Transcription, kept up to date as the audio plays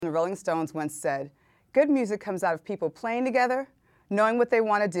the Rolling Stones once said, "Good music comes out of people playing together, knowing what they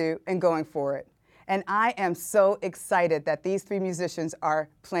want to do, and going for it." And I am so excited that these three musicians are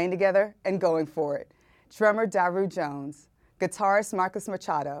playing together and going for it. Drummer Daru Jones, guitarist Marcus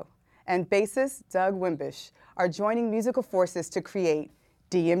Machado, and bassist Doug Wimbish are joining musical forces to create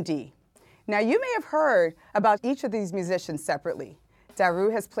DMD. Now, you may have heard about each of these musicians separately.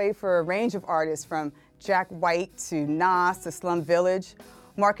 Daru has played for a range of artists from Jack White to Nas to Slum Village.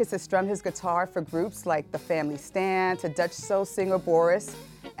 Marcus has strummed his guitar for groups like The Family Stand to Dutch soul singer Boris.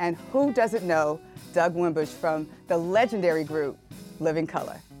 And who doesn't know Doug Wimbish from the legendary group Living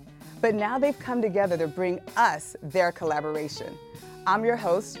Colour? But now they've come together to bring us their collaboration. I'm your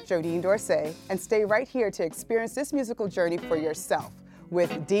host, Jodine Dorsey, and stay right here to experience this musical journey for yourself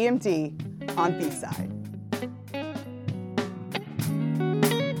with DMD on B-Side.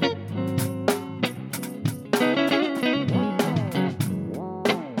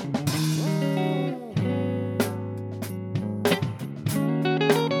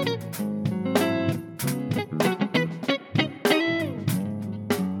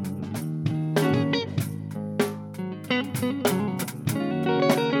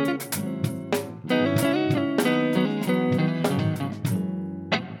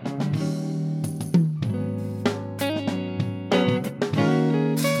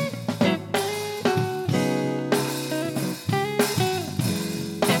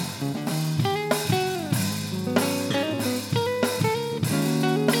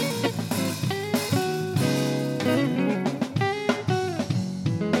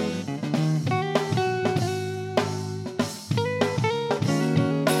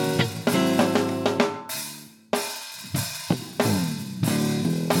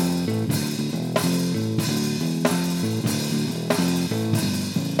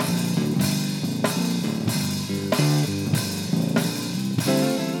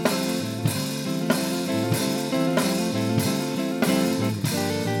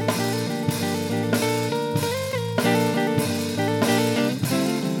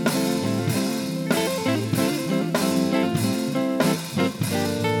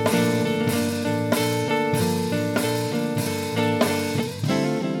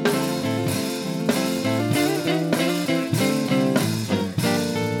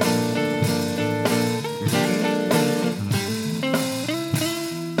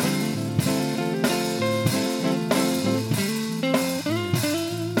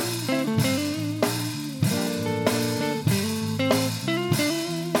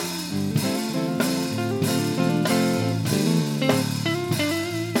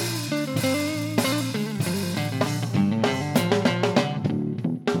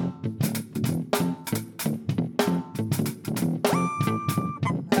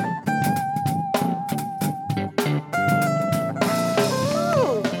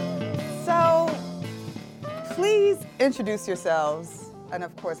 Introduce yourselves, and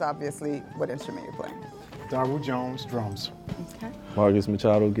of course, obviously, what instrument you're playing. Daru Jones, drums. Okay. Marcus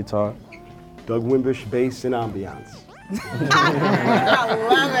Machado, guitar. Doug Wimbish, bass and ambiance. I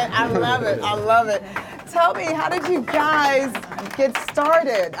love it, I love it, I love it. Tell me, how did you guys get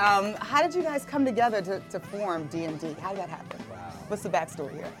started? How did you guys come together to form DMD? How did that happen? What's the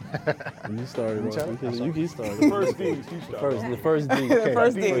backstory here? You started. You can start. The first D, you start. The first D. The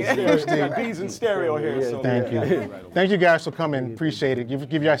first D. First D. D's in stereo here. Yeah, so Thank you. Thank you guys for coming. Appreciate it.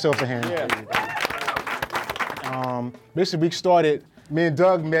 Give yourselves a hand. Yeah. Basically, we started, me and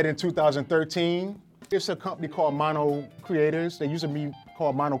Doug met in 2013. It's a company called Mono Creators. They used to be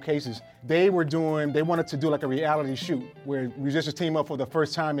called Mono Cases. They wanted to do like a reality shoot where musicians team up for the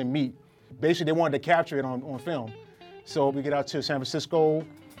first time and meet. Basically, they wanted to capture it on film. So we get out to San Francisco.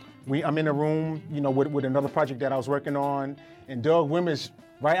 I'm in a room, with another project that I was working on, and Doug Wimbish,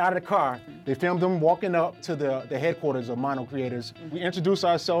 right out of the car, they filmed him walking up to the headquarters of Mono Creators. We introduced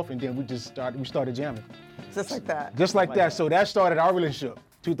ourselves, and then we started jamming. Just like that. Just like that. So that started our relationship,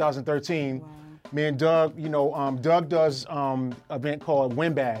 2013. Wow. Me and Doug, Doug does an event called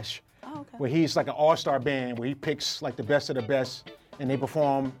Wind Bash, where he's like an all-star band, where he picks like the best of the best, and they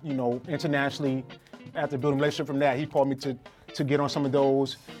perform, internationally. After building a relationship from that, he called me to get on some of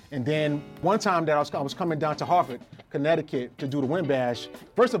those. And then one time that I was coming down to Hartford, Connecticut to do the Wind Bash.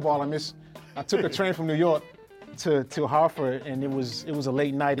 First of all, I took a train from New York to Hartford, and it was a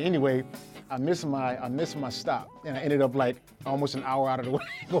late night anyway. I missed my stop, and I ended up like almost an hour out of the way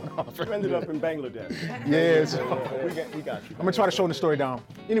going to Hartford. You ended up in Bangladesh. Yeah, we got you. I'm gonna try to show the story down.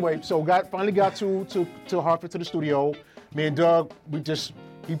 Anyway, so finally got to Hartford, to the studio. Me and Doug,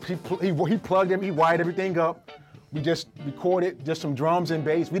 he plugged him, he wired everything up. We just recorded just some drums and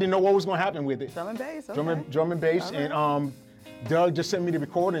bass. We didn't know what was gonna happen with it. Drum and bass, okay. Drum and bass, right. and Doug just sent me the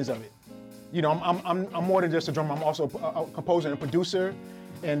recordings of it. You know, I'm more than just a drummer. I'm also a composer and producer.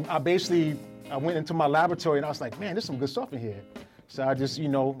 And I went into my laboratory and I was like, man, there's some good stuff in here. So I just, you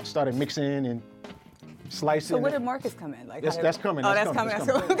know, started mixing and slicing. So where did Marcus come in? Like, that's coming. Oh, that's coming.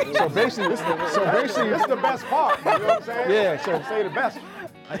 coming. So basically, It's the best part. You know what I'm saying? Yeah. So Say the best.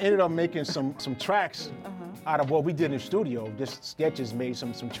 I ended up making some tracks out of what we did in the studio. Just sketches, made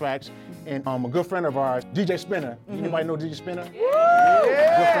some tracks. And a good friend of ours, DJ Spinner. Anybody know DJ Spinner?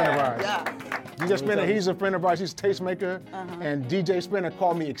 Yeah. Good friend of ours. Yeah. DJ Spinner, he's a friend of ours. He's a tastemaker. And DJ Spinner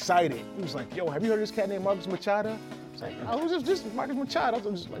called me excited. He was like, yo, have you heard of this cat named Marcus Machado? I was like, oh, it was just Marcus Machado. It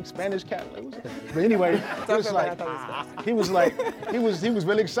was like Spanish cat. But anyway, he was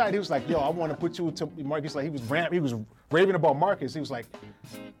really excited. He was like, yo, I want to put you to Marcus. Like he was raving about Marcus. He was like,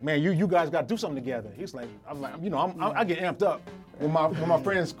 man, you guys got to do something together. He was like, I was like, you know, I get amped up when my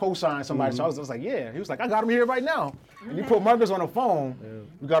friends co-sign somebody. So I was like, yeah. He was like, I got him here right now. And he put Marcus on the phone. Yeah.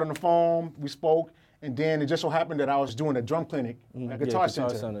 We got on the phone. We spoke. And then it just so happened that I was doing a drum clinic at Guitar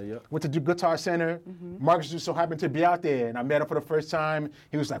Center. Yep. Went to do Guitar Center. Marcus just so happened to be out there, and I met him for the first time.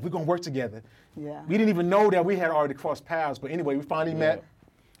 He was like, we're gonna work together. Yeah. We didn't even know that we had already crossed paths, but anyway, we finally met.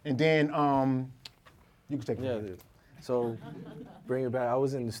 And then, you can take it. Yeah. So, bring it back. I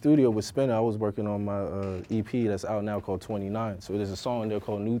was in the studio with Spinner. I was working on my EP that's out now called 29. So there's a song there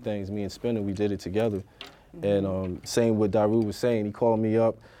called New Things. Me and Spinner, we did it together. And same what Daru was saying, he called me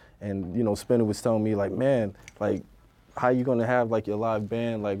up. And, you know, Spinner was telling me, like, man, like, how you gonna have, like, your live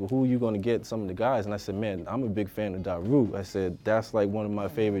band? Like, who are you gonna get some of the guys? And I said, man, I'm a big fan of Daru. I said, that's, like, one of my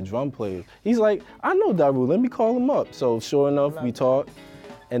favorite drum players. He's like, I know Daru, let me call him up. So, sure enough, we talked.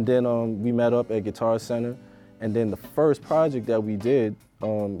 And then we met up at Guitar Center. And then the first project that we did,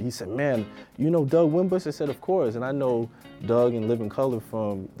 he said, man, you know Doug Wimbush? I said, of course. And I know Doug and Living Color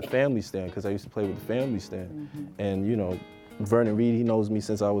from the Family Stand, because I used to play with the Family Stand. And, you know, Vernon Reed, he knows me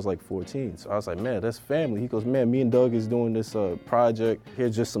since I was like 14. So I was like, man, that's family. He goes, man, me and Doug is doing this project.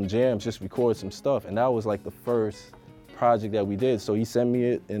 Here's just some jams, just record some stuff. And that was like the first project that we did. So he sent me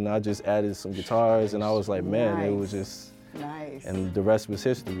it and I just added some guitars and I was like, man, it was just, nice. And the rest was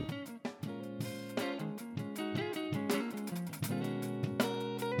history.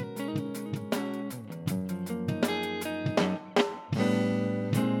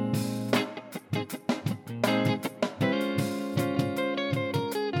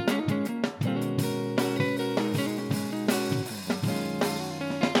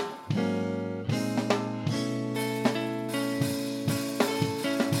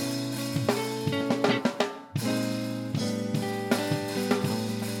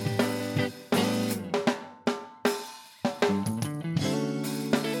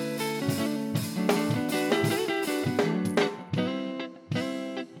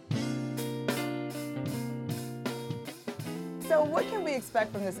 So what can we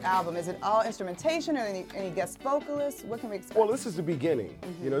expect from this album? Is it all instrumentation or any guest vocalists? What can we expect? Well, this is the beginning.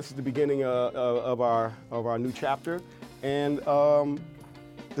 You know, this is the beginning of our new chapter, and the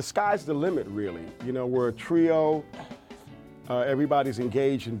sky's the limit, really. You know, we're a trio. Everybody's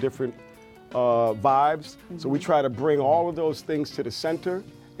engaged in different vibes, so we try to bring all of those things to the center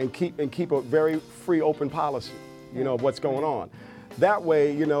and keep a very free, open policy. You know, of what's going on. That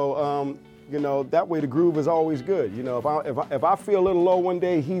way, that way the groove is always good. You know, if I feel a little low one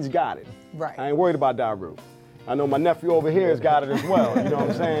day, he's got it. Right. I ain't worried about Daru. I know my nephew over here has got it as well. You know what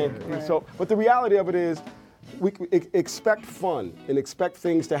I'm saying? Right. So, but the reality of it is, we expect fun and expect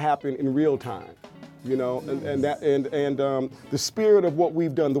things to happen in real time. You know, and the spirit of what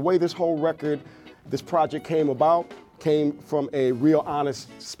we've done, the way this whole record, this project came about, came from a real honest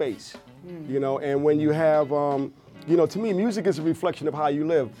space. You know, and when you have, to me, music is a reflection of how you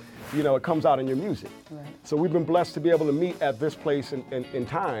live. You know, it comes out in your music. Right. So we've been blessed to be able to meet at this place in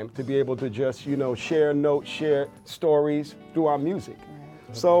time, to be able to just, share notes, share stories through our music.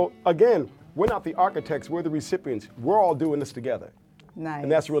 Right. So again, we're not the architects, we're the recipients. We're all doing this together. Nice.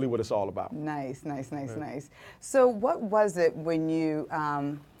 And that's really what it's all about. Nice. So what was it when you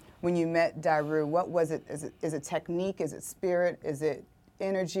met Daru? What was it? Is it technique? Is it spirit? Is it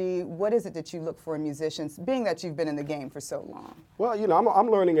energy? What is it that you look for in musicians, being that you've been in the game for so long? Well,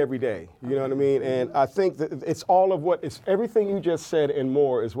 I'm learning every day, you know what I mean? And I think that it's all of it's everything you just said and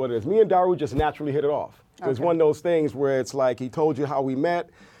more is what it is. Me and Daru just naturally hit it off. It's one of those things where it's like he told you how we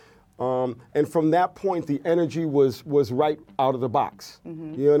met. And from that point, the energy was right out of the box. You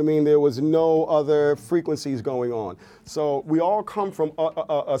know what I mean? There was no other frequencies going on. So we all come from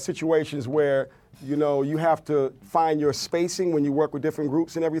situations where, you know, you have to find your spacing when you work with different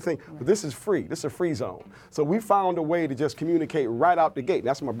groups and everything. But this is free. This is a free zone. So we found a way to just communicate right out the gate. And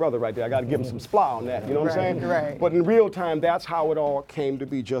that's my brother right there. I got to give him some splat on that. You know what I'm saying? Right. But in real time, that's how it all came to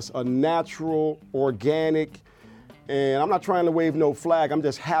be. Just a natural, organic. And I'm not trying to wave no flag. I'm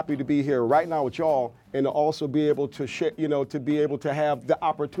just happy to be here right now with y'all and to also be able to share, you know, to be able to have the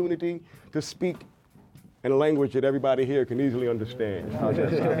opportunity to speak in a language that everybody here can easily understand.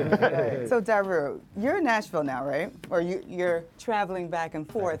 So Daru, you're in Nashville now, right? Or you're traveling back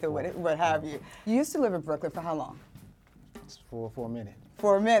and forth or what have you. You used to live in Brooklyn for how long? For a minute.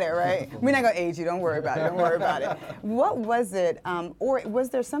 For a minute, right? We're not gonna age you, don't worry about it, don't worry about it. What was it, or was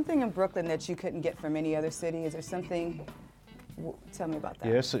there something in Brooklyn that you couldn't get from any other city? Is there something, tell me about that.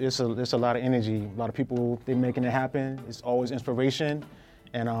 Yeah, it's a lot of energy. A lot of people, they're making it happen. It's always inspiration.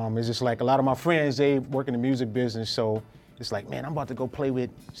 And it's just like a lot of my friends, they work in the music business, so it's like, man, I'm about to go play with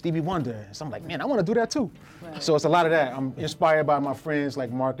Stevie Wonder. So I'm like, man, I want to do that too. Right. So it's a lot of that. I'm inspired by my friends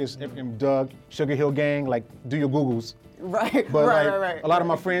like Marcus and Doug, Sugar Hill Gang, like do your Googles. Right, but right. A lot of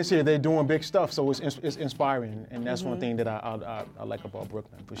my friends here, they're doing big stuff, so it's inspiring, and that's one thing that I like about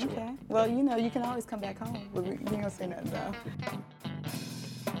Brooklyn, for sure. Okay, well, you know, you can always come back home. We ain't gonna say nothing though.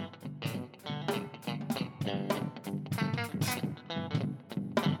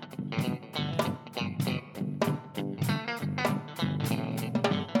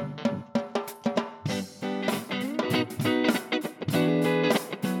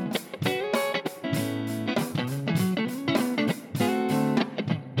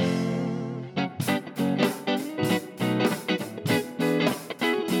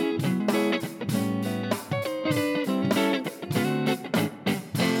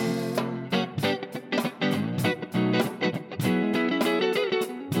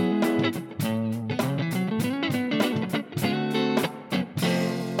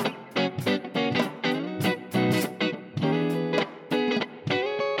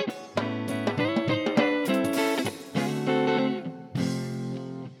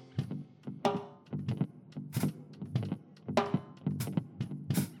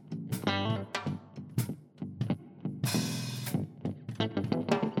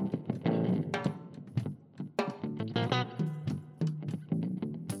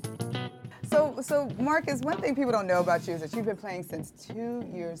 So Marcus, one thing people don't know about you is that you've been playing since 2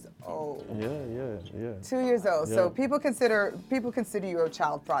 years old. Yeah. 2 years old. Yeah. So people consider you a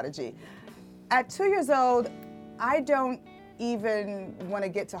child prodigy. At 2 years old, I don't even want to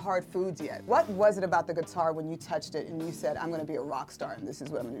get to hard foods yet. What was it about the guitar when you touched it and you said, I'm going to be a rock star and this is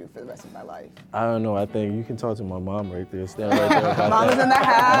what I'm going to do for the rest of my life? I don't know. I think you can talk to my mom right there. Stand right there. About Mama's that. in the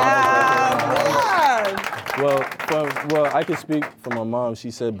house. Yes. Well, I can speak for my mom. She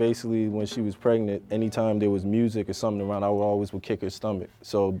said basically when she was pregnant, anytime there was music or something around, I would kick her stomach.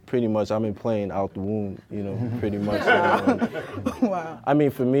 So pretty much I've been playing out the womb, you know, pretty much. Wow. I mean,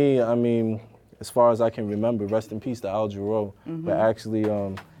 for me, as far as I can remember, rest in peace to Al Jarreau. But actually,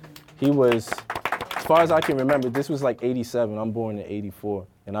 he was, as far as I can remember, this was like 87. I'm born in 84.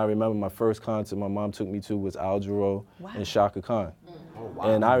 And I remember my first concert my mom took me to was Al Jarreau and Shaka Khan. Oh, wow.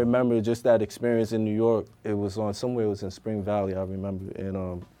 And I remember just that experience in New York. It was on somewhere, it was in Spring Valley, I remember. And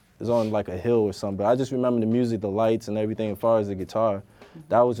it was on like a hill or something. But I just remember the music, the lights and everything as far as the guitar.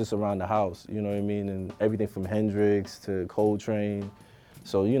 That was just around the house, you know what I mean? And everything from Hendrix to Coltrane.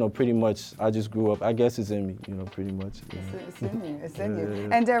 So, you know, pretty much I just grew up, I guess it's in me, you know, pretty much. It's in you, it's in you.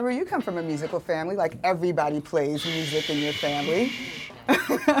 And Daru, you come from a musical family, like everybody plays music in your family.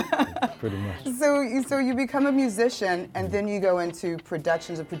 Pretty much. So you become a musician and then you go into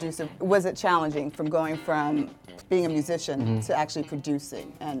production as a producer. Was it challenging from going from being a musician to actually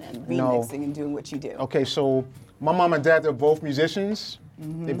producing and remixing and doing what you do? Okay, so my mom and dad, they're both musicians.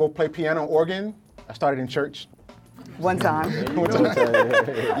 They both play piano and organ. I started in church. One time.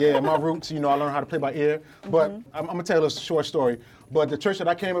 Yeah, my roots, you know, I learned how to play by ear. But I'm gonna tell a short story. But the church that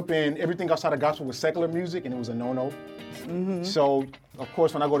I came up in, everything outside of gospel was secular music, and it was a no-no. So, of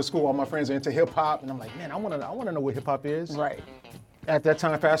course, when I go to school, all my friends are into hip hop, and I'm like, man, I wanna know what hip hop is. Right. At that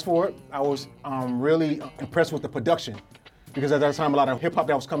time, fast forward, I was really impressed with the production, because at that time, a lot of hip hop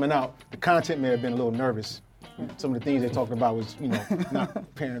that was coming out, the content may have been a little nervous. Some of the things they talked about was, you know,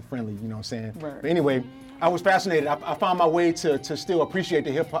 not parent friendly. You know what I'm saying? Right. But anyway, I was fascinated. I found my way to still appreciate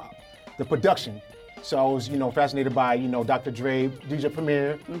the hip hop, the production. So I was, you know, fascinated by, you know, Dr. Dre, DJ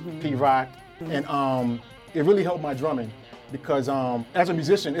Premier, P-Rock, and it really helped my drumming. because as a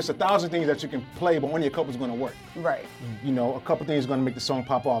musician, it's 1,000 things that you can play, but only a couple is going to work. Right. You know, a couple things are going to make the song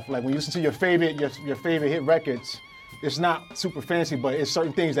pop off. Like when you listen to your favorite hit records, it's not super fancy, but it's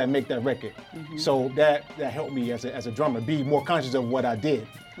certain things that make that record. So that helped me as a drummer be more conscious of what I did.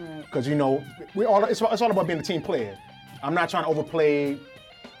 Because you know, it's all about being a team player. I'm not trying to overplay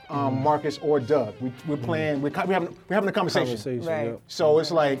Marcus or Doug. We're playing. We're having a conversation. Right. Yeah. So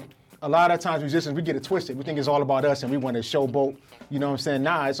it's like a lot of times musicians, we get it twisted. We think it's all about us and we want to showboat. You know what I'm saying?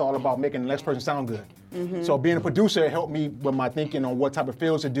 Nah, it's all about making the next person sound good. So being a producer helped me with my thinking on what type of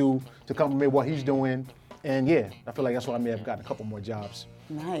fills to do to complement what he's doing. And yeah, I feel like that's why I may have gotten a couple more jobs.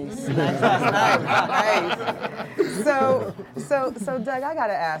 Nice. So Doug, I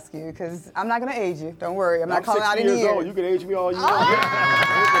gotta ask you, because I'm not gonna age you. Don't worry, I'm not calling out any years years. old. You can age me all you want.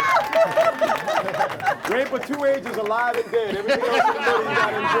 There ain't but 2 ages, alive and dead. Everything else in the middle, you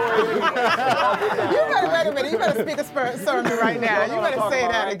gotta enjoy. You better wait a minute. You better speak a sermon right now. You better say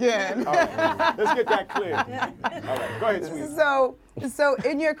that again. Let's get that clear. All right, go ahead, sweetie. So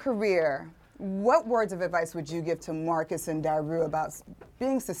in your career, what words of advice would you give to Marcus and Daru about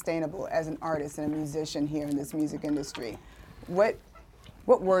being sustainable as an artist and a musician here in this music industry? What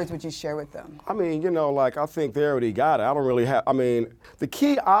words would you share with them? I mean, you know, like I think they already got it. I don't really have. I mean, the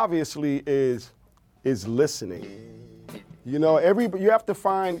key obviously is listening. You know, you have to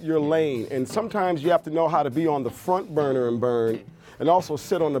find your lane, and sometimes you have to know how to be on the front burner and burn, and also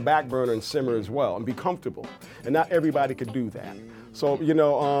sit on the back burner and simmer as well, and be comfortable. And not everybody could do that. So, you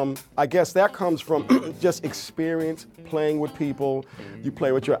know, I guess that comes from just experience playing with people. You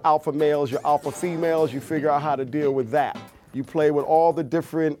play with your alpha males, your alpha females, you figure out how to deal with that. You play with all the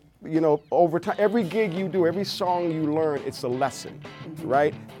different, you know, over time, every gig you do, every song you learn, it's a lesson,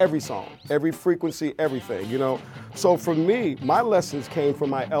 right? Every song, every frequency, everything, you know? So for me, my lessons came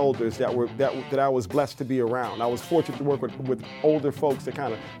from my elders that I was blessed to be around. I was fortunate to work with older folks that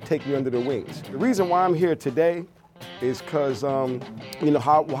kind of take me under their wings. The reason why I'm here today is because, you know,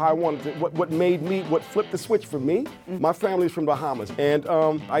 how I wanted to, what flipped the switch for me. My family's from Bahamas, and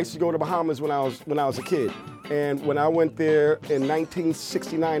I used to go to Bahamas when I was a kid. And when I went there in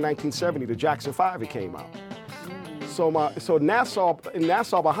 1969, 1970, the Jackson 5 came out. So Nassau, in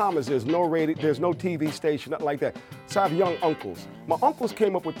Nassau, Bahamas, there's no radio, there's no TV station, nothing like that. So I have young uncles. My uncles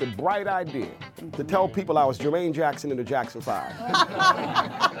came up with the bright idea to tell people I was Jermaine Jackson in the Jackson 5.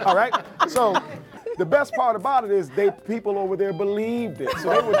 All right? So the best part about it is people over there believed it.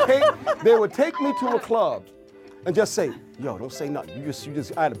 So they would take me to a club and just say, yo, don't say nothing.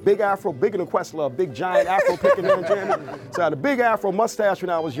 I had a big afro, bigger than Questlove, big giant afro picking there and jamming. So I had a big afro mustache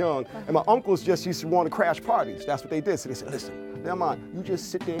when I was young, and my uncles just used to want to crash parties. That's what they did. So they said, listen, never mind, you just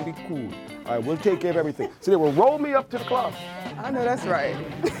sit there and be cool. All right, we'll take care of everything. So they would roll me up to the club. I know that's right.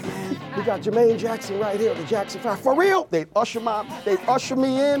 We got Jermaine Jackson right here, the Jackson 5. For real? They'd usher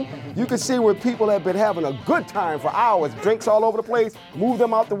me in. You could see where people had been having a good time for hours, drinks all over the place, move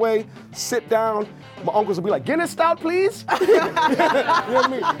them out the way, sit down. My uncles would be like, Guinness stout, please. You know what I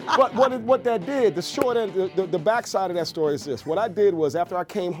mean? But what that did, the short end, the backside of that story is this. What I did was after I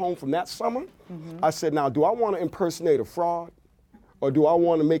came home from that summer, I said, now, do I want to impersonate a fraud, or do I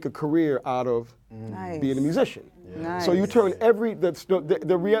want to make a career out of being a musician? Nice. So you turn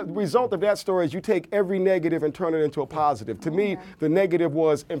the result of that story is you take every negative and turn it into a positive. To me, the negative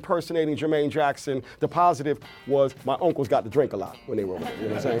was impersonating Jermaine Jackson. The positive was my uncles got to drink a lot when they were over there, you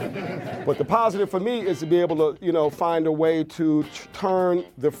know what I'm saying? But the positive for me is to be able to, you know, find a way to turn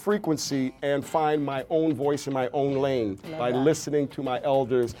the frequency and find my own voice in my own lane by listening to my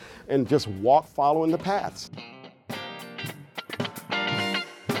elders and just following the paths.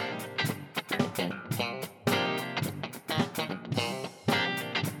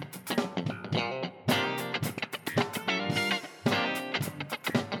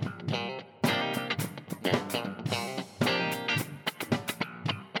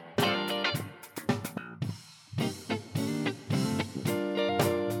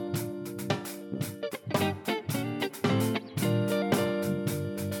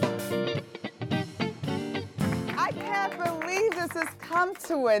 Come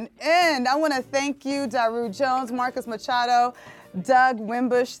to an end. I want to thank you, Daru Jones, Marcus Machado, Doug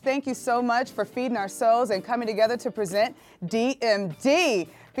Wimbush. Thank you so much for feeding our souls and coming together to present DMD.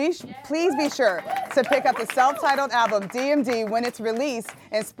 Please be sure to pick up the self-titled album DMD when it's released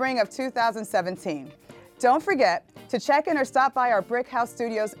in spring of 2017. Don't forget to check in or stop by our Brick House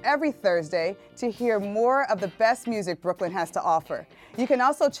studios every Thursday to hear more of the best music Brooklyn has to offer. You can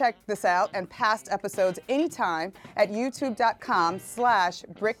also check this out and past episodes anytime at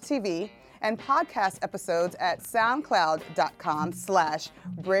youtube.com/BrickTV and podcast episodes at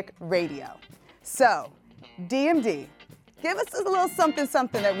soundcloud.com/BrickRadio. So, DMD, Give us a little something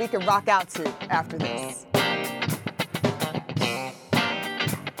that we can rock out to after this.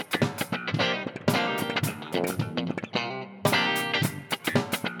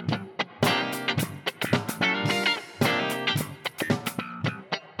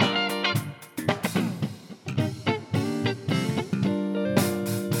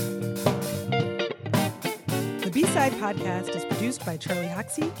 The B-Side Podcast is produced by Charlie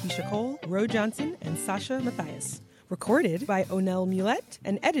Hoxie, Keisha Cole, Ro Johnson, and Sasha Matthias. Recorded by Onel Mulet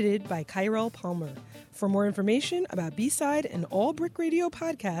and edited by Kyrell Palmer. For more information about B-Side and all Brick Radio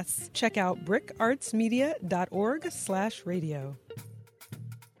podcasts, check out brickartsmedia.org/radio.